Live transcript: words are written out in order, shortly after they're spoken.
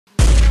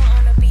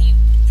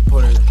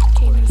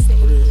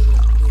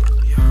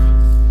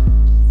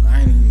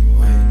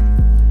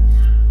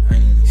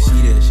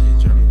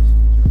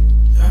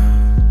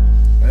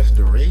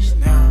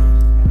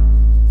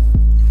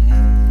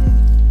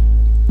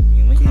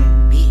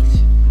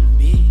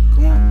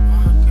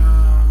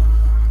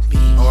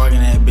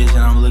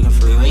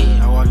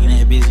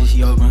bitch and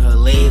she open her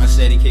legs. I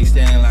said he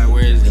kickstand like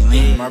where is the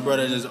lead? My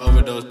brother just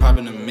overdosed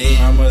popping the mid.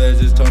 My mother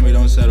just told me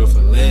don't settle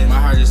for less. My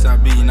heart just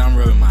stopped beating, I'm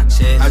rubbing my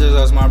chest. I just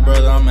lost my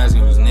brother, I'm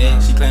asking who's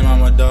next. She claimed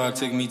I'm a dog,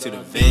 took me to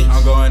the vet.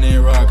 I'm going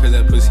in raw cause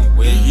that pussy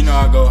wet. You know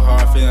I go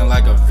hard, feeling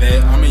like a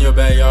vet. I'm in your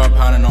backyard,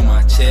 pounding on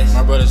my chest.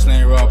 My brother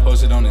slang raw,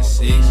 posted on the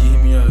 6. You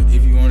hit me up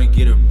if you wanna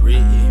get a brick.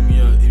 You hit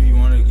me up if you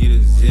wanna get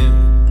a zip.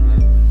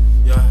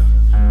 Yeah,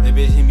 that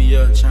bitch hit me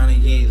up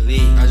tryna get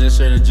lit. I just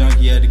heard a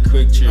junkie at the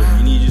quick trip.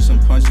 You need you some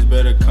punches,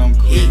 better come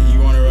quick. You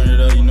wanna run it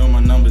up, you know my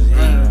numbers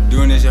hit.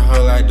 Doing this your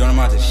whole life, don't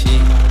amount to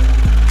shit.